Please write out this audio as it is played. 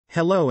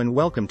Hello and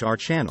welcome to our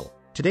channel.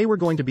 Today we're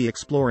going to be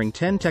exploring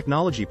 10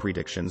 technology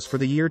predictions for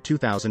the year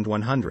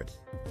 2100.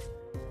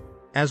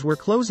 As we're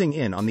closing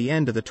in on the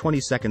end of the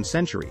 22nd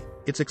century,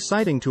 it's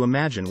exciting to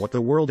imagine what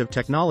the world of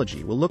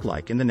technology will look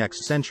like in the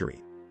next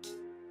century.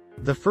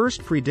 The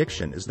first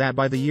prediction is that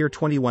by the year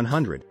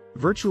 2100,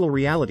 virtual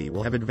reality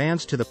will have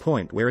advanced to the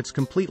point where it's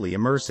completely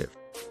immersive.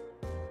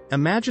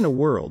 Imagine a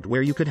world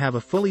where you could have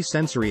a fully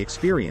sensory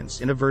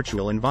experience in a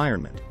virtual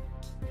environment.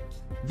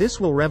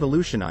 This will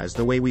revolutionize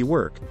the way we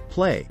work,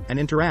 play, and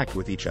interact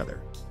with each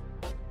other.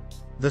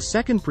 The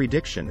second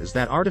prediction is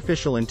that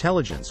artificial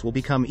intelligence will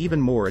become even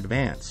more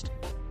advanced.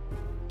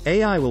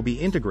 AI will be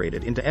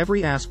integrated into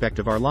every aspect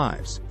of our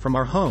lives, from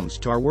our homes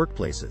to our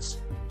workplaces.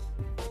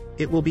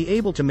 It will be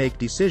able to make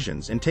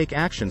decisions and take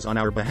actions on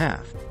our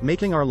behalf,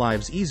 making our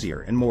lives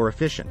easier and more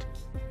efficient.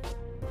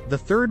 The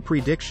third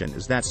prediction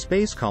is that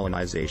space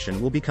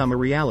colonization will become a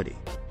reality.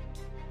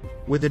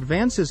 With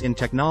advances in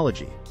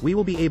technology, we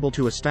will be able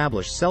to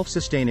establish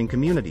self-sustaining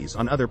communities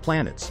on other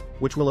planets,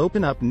 which will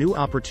open up new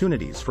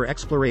opportunities for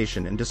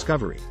exploration and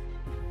discovery.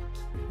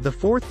 The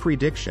fourth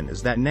prediction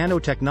is that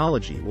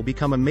nanotechnology will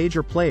become a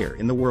major player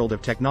in the world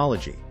of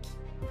technology.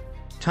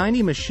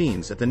 Tiny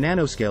machines at the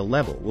nanoscale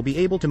level will be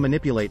able to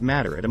manipulate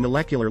matter at a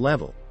molecular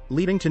level,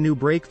 leading to new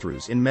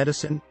breakthroughs in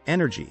medicine,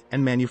 energy,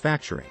 and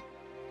manufacturing.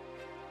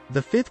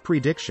 The fifth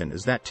prediction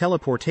is that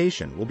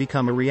teleportation will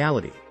become a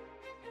reality.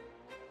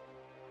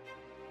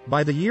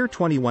 By the year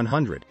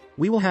 2100,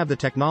 we will have the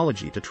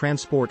technology to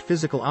transport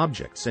physical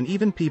objects and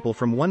even people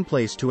from one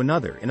place to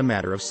another in a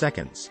matter of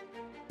seconds.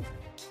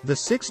 The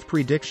sixth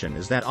prediction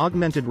is that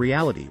augmented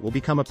reality will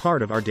become a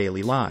part of our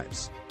daily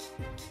lives.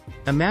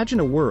 Imagine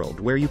a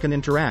world where you can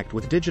interact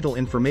with digital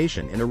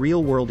information in a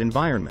real-world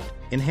environment,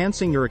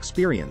 enhancing your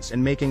experience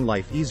and making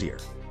life easier.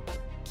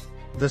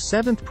 The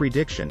seventh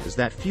prediction is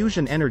that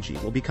fusion energy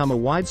will become a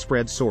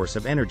widespread source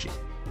of energy.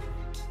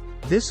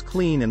 This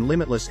clean and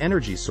limitless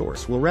energy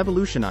source will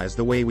revolutionize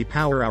the way we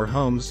power our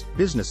homes,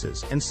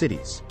 businesses, and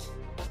cities.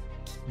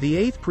 The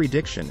eighth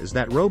prediction is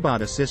that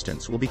robot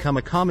assistants will become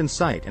a common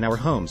sight in our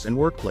homes and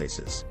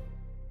workplaces.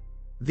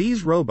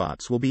 These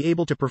robots will be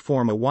able to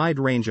perform a wide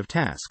range of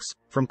tasks,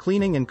 from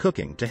cleaning and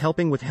cooking to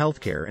helping with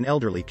healthcare and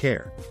elderly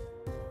care.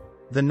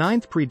 The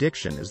ninth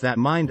prediction is that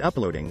mind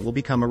uploading will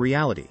become a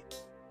reality.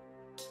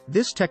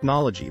 This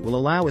technology will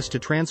allow us to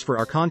transfer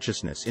our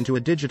consciousness into a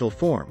digital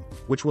form,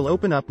 which will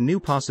open up new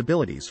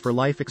possibilities for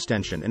life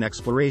extension and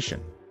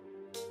exploration.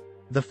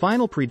 The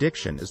final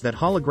prediction is that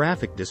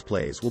holographic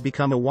displays will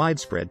become a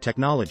widespread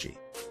technology.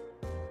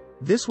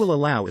 This will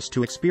allow us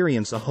to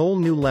experience a whole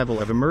new level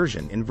of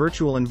immersion in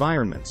virtual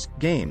environments,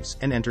 games,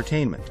 and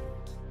entertainment.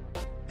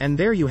 And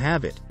there you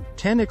have it,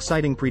 10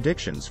 exciting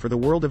predictions for the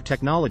world of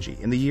technology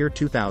in the year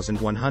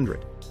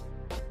 2100.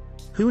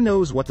 Who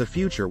knows what the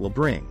future will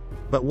bring?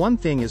 But one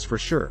thing is for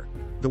sure,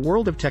 the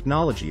world of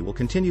technology will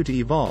continue to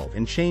evolve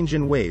and change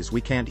in ways we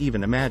can't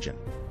even imagine.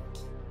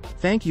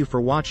 Thank you for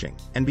watching,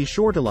 and be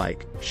sure to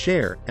like,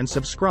 share, and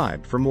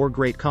subscribe for more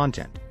great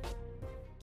content.